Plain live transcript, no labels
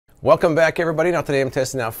Welcome back, everybody. Now today I'm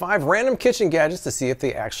testing out 5 random kitchen gadgets to see if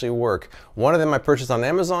they actually work. One of them I purchased on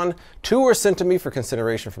Amazon, 2 were sent to me for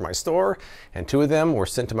consideration for my store, and 2 of them were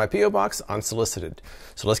sent to my P.O. box unsolicited.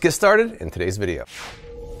 So let's get started in today's video.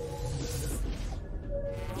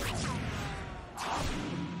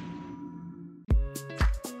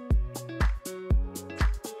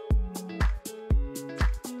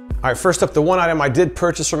 All right, first up, the one item I did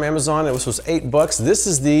purchase from Amazon, it was $8. This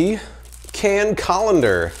is the can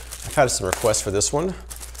colander. I've had some requests for this one.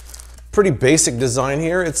 Pretty basic design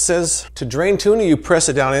here. It says to drain tuna, you press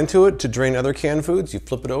it down into it. To drain other canned foods, you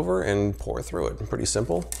flip it over and pour through it. Pretty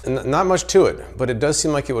simple. And not much to it, but it does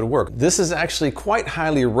seem like it would work. This is actually quite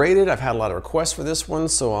highly rated. I've had a lot of requests for this one,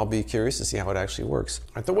 so I'll be curious to see how it actually works.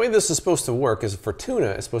 All right, the way this is supposed to work is for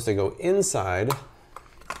tuna, it's supposed to go inside.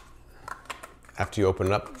 After you open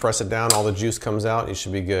it up, press it down, all the juice comes out, you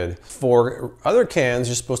should be good. For other cans,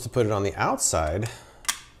 you're supposed to put it on the outside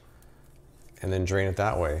and then drain it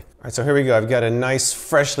that way. All right, so here we go. I've got a nice,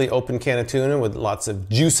 freshly opened can of tuna with lots of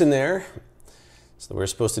juice in there. So the way we're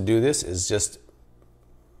supposed to do this is just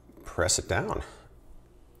press it down.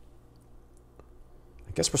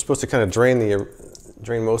 I guess we're supposed to kind of drain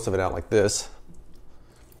most of it out like this.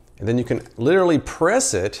 And then you can literally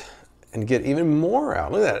press it and get even more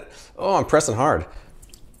out. Look at that. Oh, I'm pressing hard.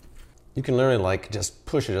 You can literally like just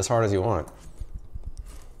push it as hard as you want.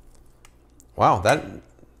 Wow, that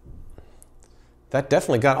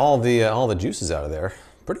definitely got all the juices out of there.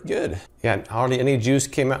 Pretty good. Yeah, hardly any juice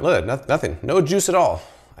came out. Look, nothing, no juice at all.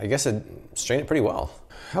 I guess it strained it pretty well.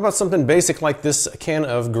 How about something basic like this can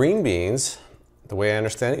of green beans? The way I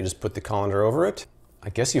understand it, you just put the colander over it. I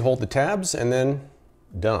guess you hold the tabs and then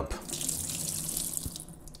dump.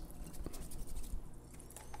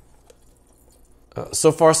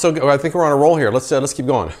 So far, so good. I think we're on a roll here. Let's keep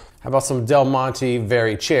going. How about some Del Monte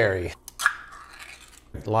Very Cherry?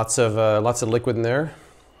 Lots of liquid in there.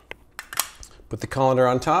 Put the colander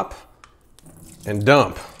on top and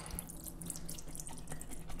dump.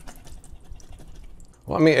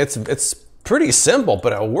 Well, I mean, it's pretty simple,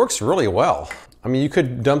 but it works really well. I mean, you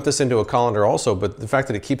could dump this into a colander also, but the fact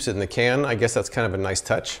that it keeps it in the can, I guess that's kind of a nice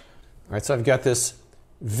touch. All right, so I've got this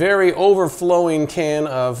very overflowing can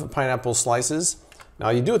of pineapple slices. Now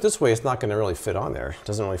you do it this way, it's not gonna really fit on there. It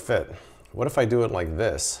doesn't really fit. What if I do it like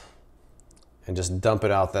this and just dump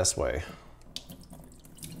it out this way?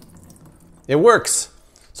 It works.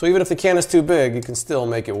 So even if the can is too big, you can still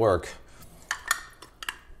make it work.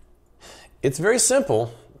 It's very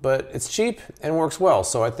simple, but it's cheap and works well.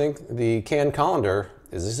 So I think the can colander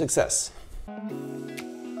is a success.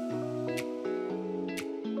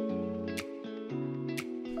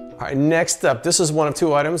 All right, next up, this is one of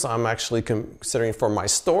 2 items I'm actually considering for my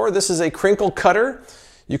store. This is a Crinkle Cutter.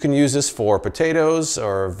 You can use this for potatoes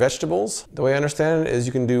or vegetables. The way I understand it is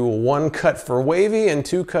you can do 1 cut for wavy and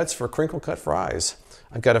 2 cuts for crinkle cut fries.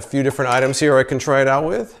 I've got a few different items here I can try it out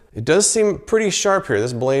with. It does seem pretty sharp here.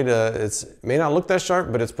 This blade, it may not look that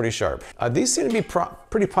sharp, but it's pretty sharp. These seem to be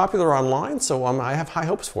pretty popular online, so I have high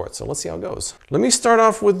hopes for it. So let's see how it goes. Let me start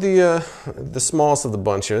off with the smallest of the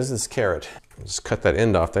bunch here. This is carrot. Just cut that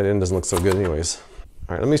end off. That end doesn't look so good anyways.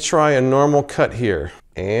 All right, let me try a normal cut here.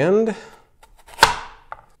 And,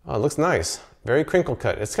 oh, it looks nice. Very crinkle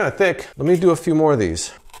cut. It's kind of thick. Let me do a few more of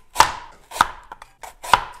these.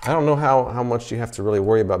 I don't know how much you have to really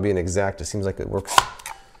worry about being exact. It seems like it works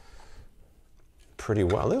pretty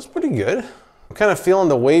well. It looks pretty good. I'm kind of feeling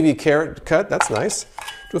the wavy carrot cut. That's nice.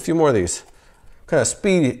 Do a few more of these. Kind of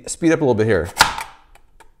speed up a little bit here.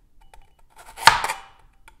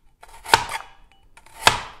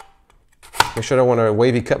 Make sure I don't want to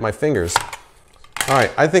wavy cut my fingers. All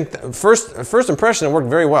right, I think first impression, it worked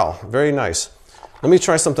very well. Very nice. Let me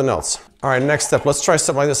try something else. All right, next up, let's try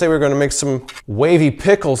something like this. Say we're going to make some wavy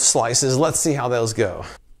pickle slices. Let's see how those go.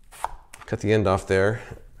 Cut the end off there.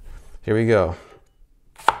 Here we go.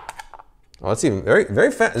 Oh, it's even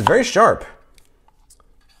very fast. It's very sharp.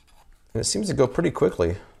 And it seems to go pretty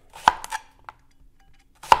quickly.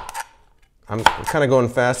 I'm kind of going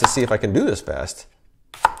fast to see if I can do this fast.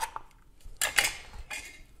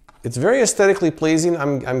 It's very aesthetically pleasing.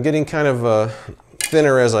 I'm getting kind of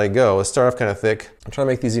thinner as I go. Let's start off kind of thick. I'm trying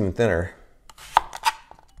to make these even thinner.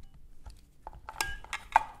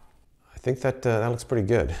 I think that looks pretty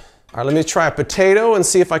good. All right, let me try a potato and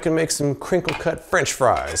see if I can make some crinkle cut French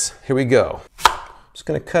fries. Here we go. I'm just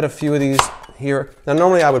gonna cut a few of these here. Now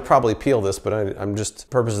normally I would probably peel this, but I'm just, for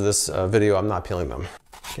the purpose of this video, I'm not peeling them.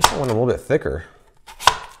 I guess I want them a little bit thicker.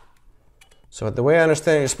 So the way I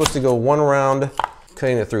understand it, you're supposed to go 1 round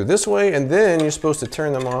cutting it through this way, and then you're supposed to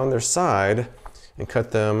turn them on their side and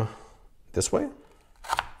cut them this way.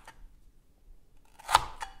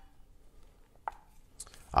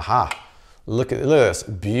 Aha. Look at this.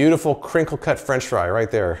 Beautiful crinkle cut French fry right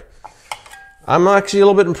there. I'm actually a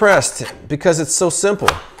little bit impressed because it's so simple.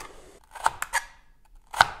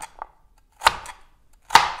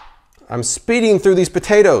 I'm speeding through these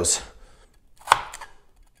potatoes.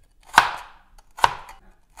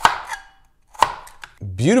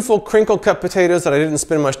 Beautiful crinkle cut potatoes that I didn't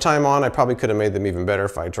spend much time on. I probably could have made them even better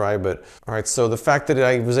if I tried, but all right, so the fact that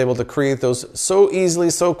I was able to create those so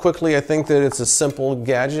easily, so quickly, I think that it's a simple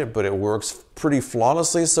gadget, but it works pretty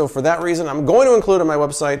flawlessly. So for that reason, I'm going to include it on my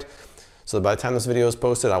website, so that by the time this video is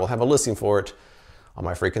posted, I will have a listing for it on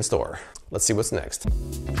my freaking store. Let's see what's next.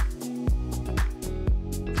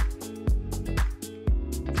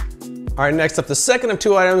 All right, next up, the second of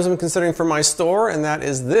two items I'm considering for my store, and that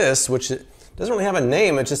is this, which doesn't really have a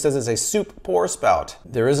name. It just says it's a soup pour spout.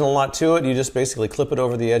 There isn't a lot to it. You just basically clip it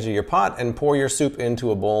over the edge of your pot and pour your soup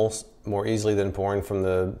into a bowl more easily than pouring from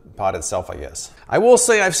the pot itself, I guess. I will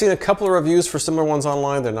say I've seen a couple of reviews for similar ones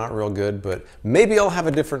online. They're not real good, but maybe I'll have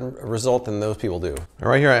a different result than those people do. All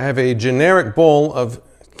right, here I have a generic bowl of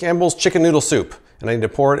Campbell's chicken noodle soup, and I need to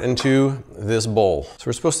pour it into this bowl. So what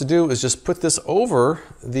we're supposed to do is just put this over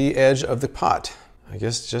the edge of the pot. I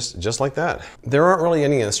guess just like that. There aren't really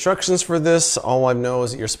any instructions for this. All I know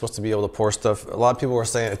is that you're supposed to be able to pour stuff. A lot of people are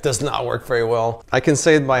saying it does not work very well. I can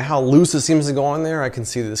say by how loose it seems to go on there, I can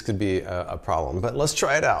see that this could be a problem, but let's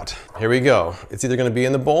try it out. Here we go. It's either gonna be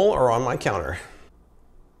in the bowl or on my counter.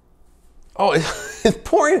 Oh, it's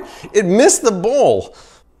pouring, it missed the bowl.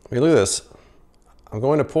 I mean, look at this. I'm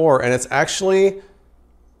going to pour and it's actually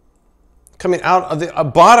coming out of the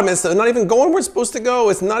bottom. It's not even going where it's supposed to go.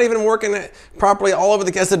 It's not even working properly all over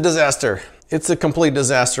the, it's a disaster. It's a complete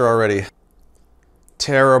disaster already.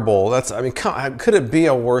 Terrible. That's, I mean, could it be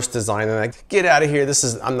a worse design than that? Get out of here. This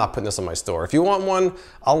is, I'm not putting this on my store. If you want one,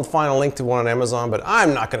 I'll find a link to one on Amazon, but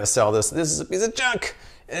I'm not gonna sell this. This is a piece of junk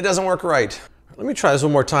and it doesn't work right. Let me try this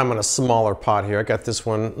one more time on a smaller pot here. I got this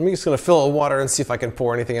one. I'm just gonna fill it with water and see if I can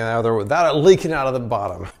pour anything out of there without it leaking out of the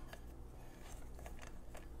bottom.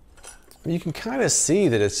 You can kind of see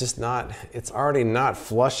that it's just not, it's already not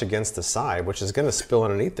flush against the side, which is gonna spill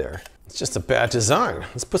underneath there. It's just a bad design.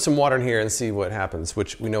 Let's put some water in here and see what happens,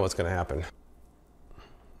 which we know what's gonna happen.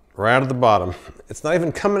 Right out of the bottom. It's not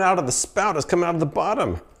even coming out of the spout, it's coming out of the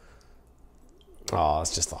bottom. Oh,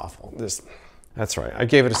 it's just awful. That's right, I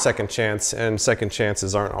gave it a second chance, and second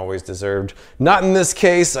chances aren't always deserved. Not in this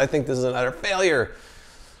case, I think this is an utter failure.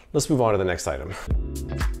 Let's move on to the next item.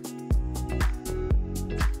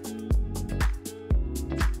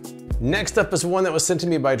 Next up is one that was sent to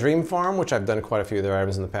me by Dream Farm, which I've done quite a few of their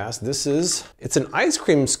items in the past. It's an ice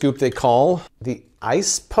cream scoop they call the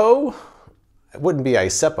Icepo. It wouldn't be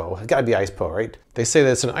Icepo, it's gotta be Icepo, right? They say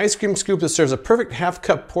that it's an ice cream scoop that serves a perfect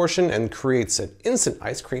half-cup portion and creates an instant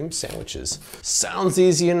ice cream sandwiches. Sounds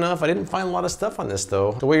easy enough. I didn't find a lot of stuff on this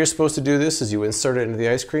though. The way you're supposed to do this is you insert it into the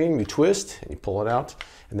ice cream, you twist, and you pull it out.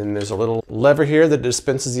 And then there's a little lever here that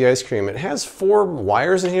dispenses the ice cream. It has 4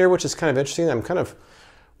 wires in here, which is kind of interesting. I'm kind of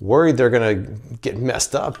worried they're gonna get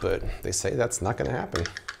messed up, but they say that's not gonna happen.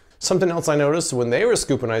 Something else I noticed when they were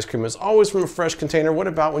scooping ice cream is always from a fresh container. What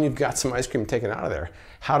about when you've got some ice cream taken out of there?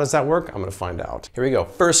 How does that work? I'm gonna find out. Here we go,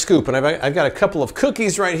 first scoop, and I've got a couple of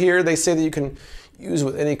cookies right here. They say that you can use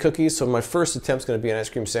with any cookies, so my first attempt's gonna be an ice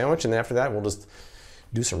cream sandwich, and after that we'll just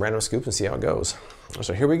do some random scoops and see how it goes.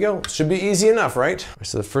 So here we go. Should be easy enough, right?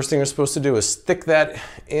 So the first thing we're supposed to do is stick that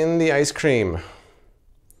in the ice cream.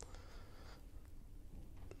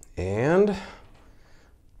 And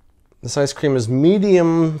this ice cream is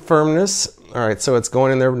medium firmness. All right, so it's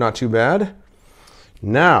going in there, not too bad.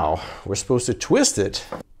 Now, we're supposed to twist it.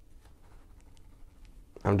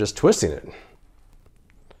 I'm just twisting it.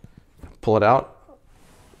 Pull it out.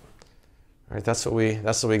 All right, that's what we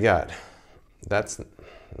got. That's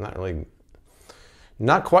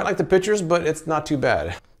not quite like the pictures, but it's not too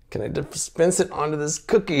bad. Can I dispense it onto this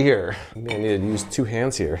cookie here? Maybe I need to use 2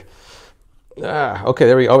 hands here. Ah, okay,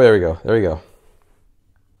 there we go. Oh, there we go. There we go.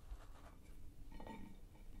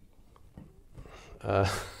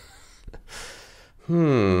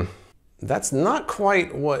 That's not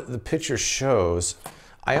quite what the picture shows.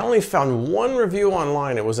 I only found one review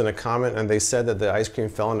online. It was in a comment, and they said that the ice cream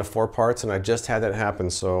fell into 4 parts, and I just had that happen.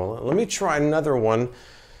 So let me try another one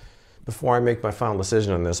before I make my final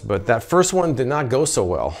decision on this. But that first one did not go so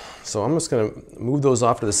well. So I'm just gonna move those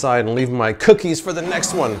off to the side and leave my cookies for the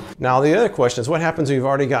next one. Now the other question is, what happens when you've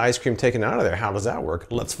already got ice cream taken out of there? How does that work?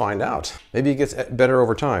 Let's find out. Maybe it gets better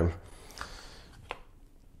over time.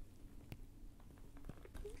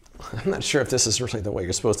 I'm not sure if this is really the way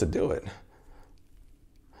you're supposed to do it.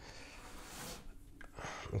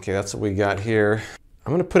 Okay, that's what we got here.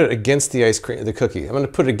 I'm gonna put it against the ice cream, the cookie. I'm gonna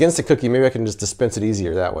put it against the cookie. Maybe I can just dispense it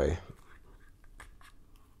easier that way.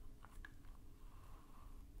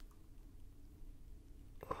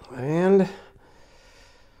 And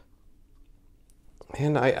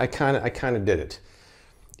I kind of did it.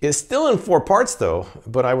 It's still in 4 parts though,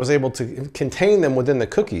 but I was able to contain them within the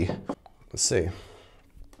cookie. Let's see.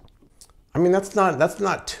 I mean, that's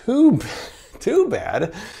not too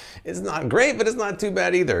bad. It's not great, but it's not too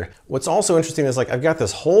bad either. What's also interesting is, like, I've got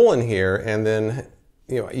this hole in here, and then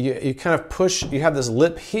you kind of push. You have this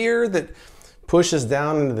lip here that pushes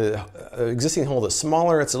down into the existing hole that's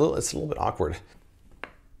smaller. It's a little bit awkward.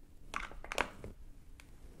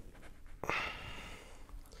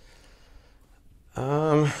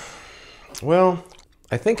 Well,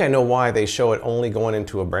 I think I know why they show it only going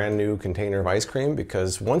into a brand new container of ice cream,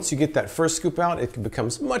 because once you get that first scoop out, it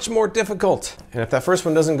becomes much more difficult. And if that first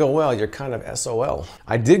one doesn't go well, you're kind of SOL.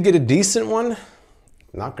 I did get a decent one.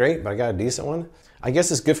 Not great, but I got a decent one. I guess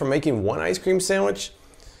it's good for making one ice cream sandwich,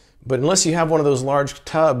 but unless you have one of those large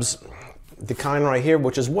tubs, the kind right here,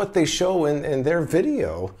 which is what they show in their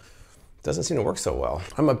video, doesn't seem to work so well.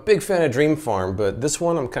 I'm a big fan of Dream Farm, but this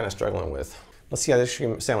one I'm kind of struggling with. Let's see how this ice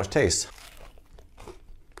cream sandwich tastes.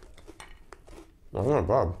 That's not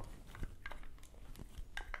bad.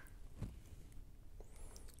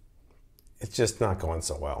 It's just not going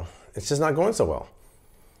so well. It's just not going so well.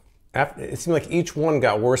 It seemed like each one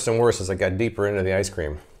got worse and worse as I got deeper into the ice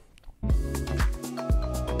cream.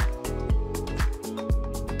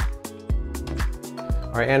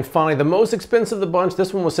 All right, and finally, the most expensive of the bunch.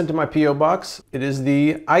 This one was sent to my P.O. box. It is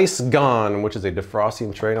the Icegone, which is a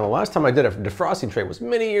defrosting tray. Now, the last time I did a defrosting tray was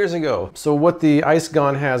many years ago. So what the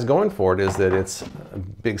Icegone has going for it is that it's a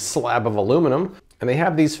big slab of aluminum, and they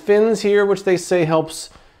have these fins here, which they say helps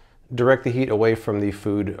direct the heat away from the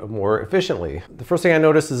food more efficiently. The first thing I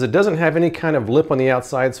noticed is it doesn't have any kind of lip on the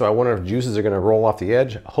outside, so I wonder if juices are gonna roll off the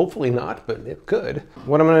edge. Hopefully not, but it could.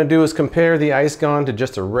 What I'm gonna do is compare the Icegone to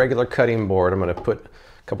just a regular cutting board. I'm gonna put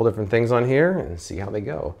a couple different things on here and see how they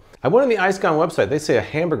go. I went on the Icegone website. They say a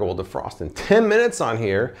hamburger will defrost in 10 minutes on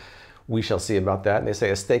here. We shall see about that. And they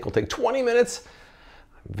say a steak will take 20 minutes.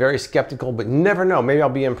 I'm very skeptical, but never know. Maybe I'll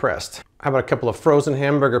be impressed. How about a couple of frozen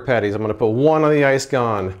hamburger patties? I'm gonna put one on the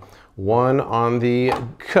Icegone, one on the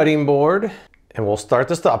cutting board, and we'll start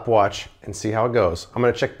the stopwatch and see how it goes. I'm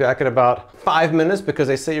gonna check back in about 5 minutes because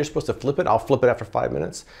they say you're supposed to flip it. I'll flip it after 5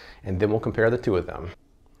 minutes, and then we'll compare the two of them.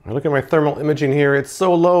 I look at my thermal imaging here. It's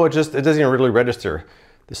so low, it doesn't even really register.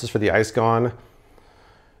 This is for the Icegone.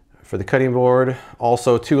 For the cutting board,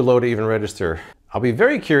 also too low to even register. I'll be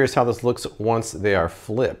very curious how this looks once they are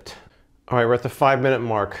flipped. All right, we're at the 5-minute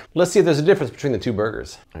mark. Let's see if there's a difference between the two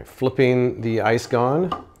burgers. All right, flipping the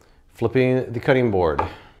Icegone, flipping the cutting board.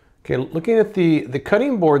 Okay, looking at the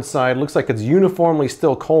cutting board side, looks like it's uniformly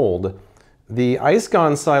still cold. The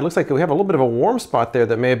Icegone side looks like we have a little bit of a warm spot there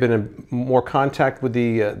that may have been in more contact with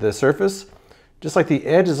the surface. Just like the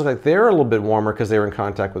edges look like they're a little bit warmer because they were in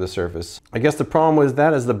contact with the surface. I guess the problem with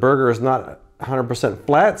that is the burger is not 100%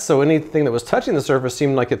 flat, so anything that was touching the surface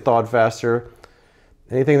seemed like it thawed faster.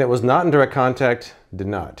 Anything that was not in direct contact did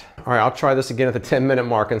not. All right, I'll try this again at the 10-minute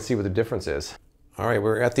mark and see what the difference is. All right,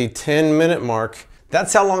 we're at the 10-minute mark.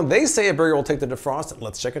 That's how long they say a burger will take to defrost.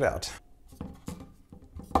 Let's check it out.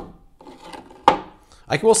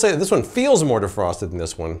 I will say that this one feels more defrosted than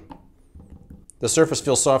this one. The surface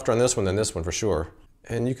feels softer on this one than this one for sure.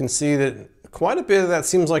 And you can see that quite a bit of that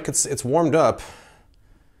seems like it's warmed up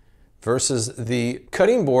versus the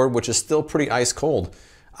cutting board, which is still pretty ice cold.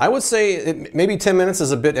 I would say maybe 10 minutes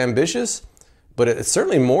is a bit ambitious, but it's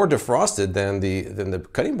certainly more defrosted than the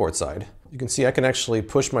cutting board side. You can see I can actually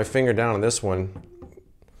push my finger down on this one.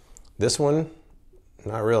 This one,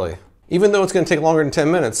 not really. Even though it's going to take longer than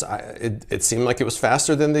 10 minutes, it seemed like it was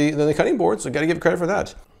faster than the cutting board, so I got to give credit for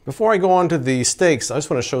that. Before I go on to the steaks, I just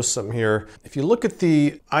want to show something here. If you look at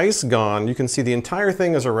the Icegone, you can see the entire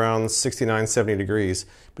thing is around 69, 70 degrees.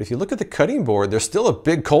 But if you look at the cutting board, there's still a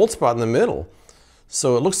big cold spot in the middle.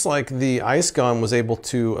 So it looks like the Icegone was able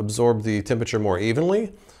to absorb the temperature more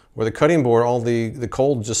evenly, where the cutting board, all the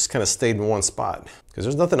cold just kind of stayed in one spot. Because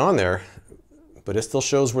there's nothing on there, but it still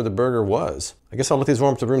shows where the burger was. I guess I'll let these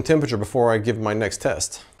warm up to room temperature before I give my next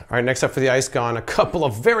test. All right, next up for the Icegone, a couple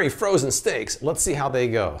of very frozen steaks. Let's see how they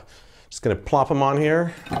go. Just gonna plop them on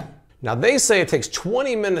here. Now they say it takes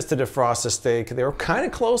 20 minutes to defrost a steak. They were kind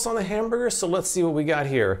of close on the hamburger, so let's see what we got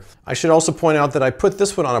here. I should also point out that I put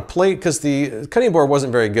this one on a plate because the cutting board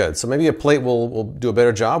wasn't very good. So maybe a plate will do a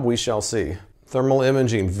better job, we shall see. Thermal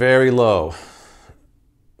imaging, very low.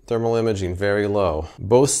 Thermal imaging, very low.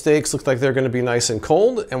 Both steaks look like they're gonna be nice and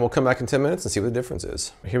cold, and we'll come back in 10 minutes and see what the difference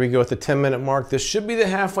is. Here we go at the 10-minute mark. This should be the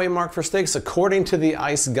halfway mark for steaks according to the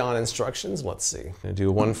Icegone instructions. Let's see. I'm gonna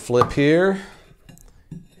do one flip here,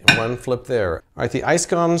 and one flip there. All right, the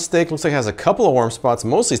Icegone steak looks like it has a couple of warm spots,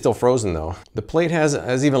 mostly still frozen though. The plate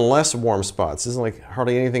has even less warm spots. Isn't like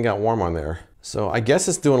hardly anything got warm on there. So I guess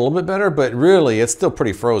it's doing a little bit better, but really it's still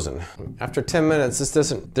pretty frozen. After 10 minutes,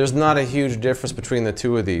 there's not a huge difference between the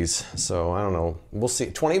two of these. So I don't know, we'll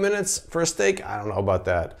see. 20 minutes for a steak? I don't know about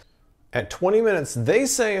that. At 20 minutes, they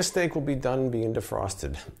say a steak will be done being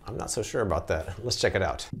defrosted. I'm not so sure about that. Let's check it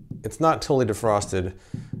out. It's not totally defrosted.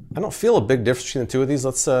 I don't feel a big difference between the two of these.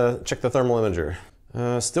 Let's check the thermal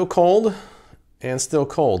imager. Still cold and still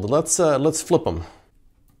cold. Let's flip them.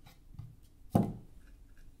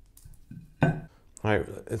 All right,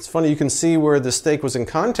 it's funny, you can see where the steak was in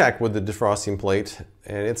contact with the defrosting plate,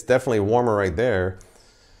 and it's definitely warmer right there.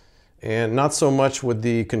 And not so much with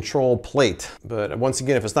the control plate. But once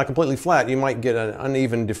again, if it's not completely flat, you might get an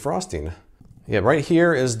uneven defrosting. Yeah, right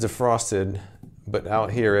here is defrosted, but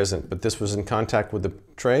out here isn't. But this was in contact with the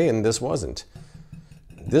tray, and this wasn't.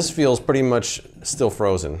 This feels pretty much still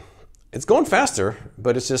frozen. It's going faster,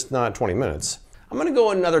 but it's just not 20 minutes. I'm gonna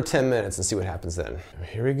go another 10 minutes and see what happens then.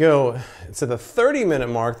 Here we go. It's at the 30-minute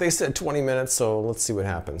mark. They said 20 minutes, so let's see what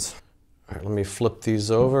happens. All right, let me flip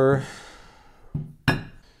these over.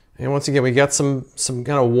 And once again, we got some kind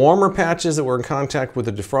of warmer patches that were in contact with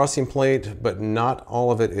the defrosting plate, but not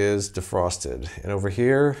all of it is defrosted. And over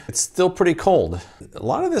here, it's still pretty cold. A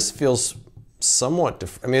lot of this feels somewhat,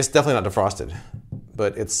 I mean, it's definitely not defrosted,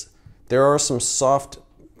 but there are some soft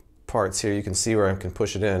parts here. You can see where I can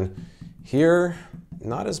push it in. Here,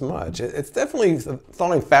 not as much. It's definitely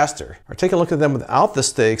thawing faster. Or take a look at them without the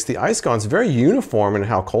steaks. The Icegone's very uniform in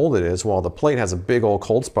how cold it is, while the plate has a big old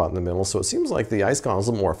cold spot in the middle, so it seems like the Icegone is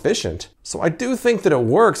a little more efficient. So I do think that it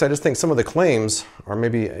works. I just think some of the claims are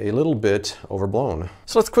maybe a little bit overblown.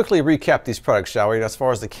 So let's quickly recap these products, shall we? As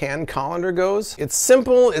far as the canned colander goes, it's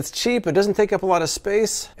simple, it's cheap, it doesn't take up a lot of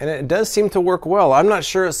space, and it does seem to work well. I'm not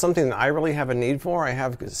sure it's something that I really have a need for. I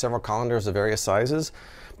have several colanders of various sizes.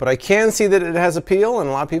 But I can see that it has appeal, and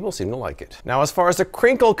a lot of people seem to like it. Now, as far as the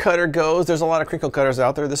Crinkle Cutter goes, there's a lot of Crinkle Cutters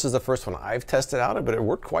out there. This is the first one I've tested out, but it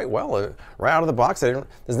worked quite well. Right out of the box, there's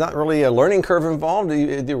not really a learning curve involved.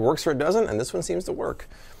 It either works or it doesn't, and this one seems to work.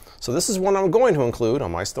 So this is one I'm going to include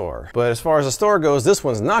on my store. But as far as the store goes, this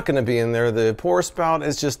one's not going to be in there. The pour spout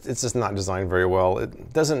it's just not designed very well.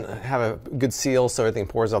 It doesn't have a good seal, so everything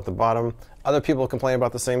pours out the bottom. Other people complain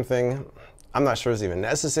about the same thing. I'm not sure it's even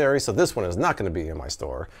necessary, so this one is not going to be in my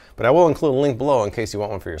store. But I will include a link below in case you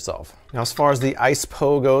want one for yourself. Now, as far as the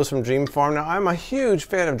Icepo goes from Dream Farm, now I'm a huge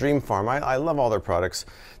fan of Dream Farm. I love all their products.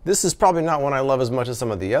 This is probably not one I love as much as some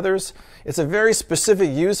of the others. It's a very specific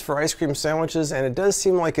use for ice cream sandwiches, and it does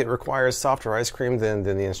seem like it requires softer ice cream than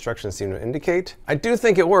the instructions seem to indicate. I do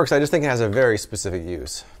think it works, I just think it has a very specific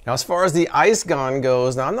use. Now, as far as the Icegone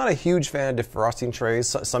goes, now I'm not a huge fan of defrosting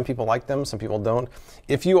trays. Some people like them, some people don't.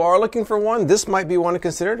 If you are looking for one, this might be one to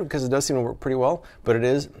consider because it does seem to work pretty well, but it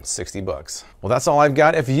is 60 bucks. Well, that's all I've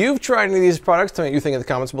got. If you've tried any of these products, tell me what you think in the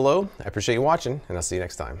comments below. I appreciate you watching, and I'll see you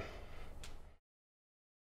next time.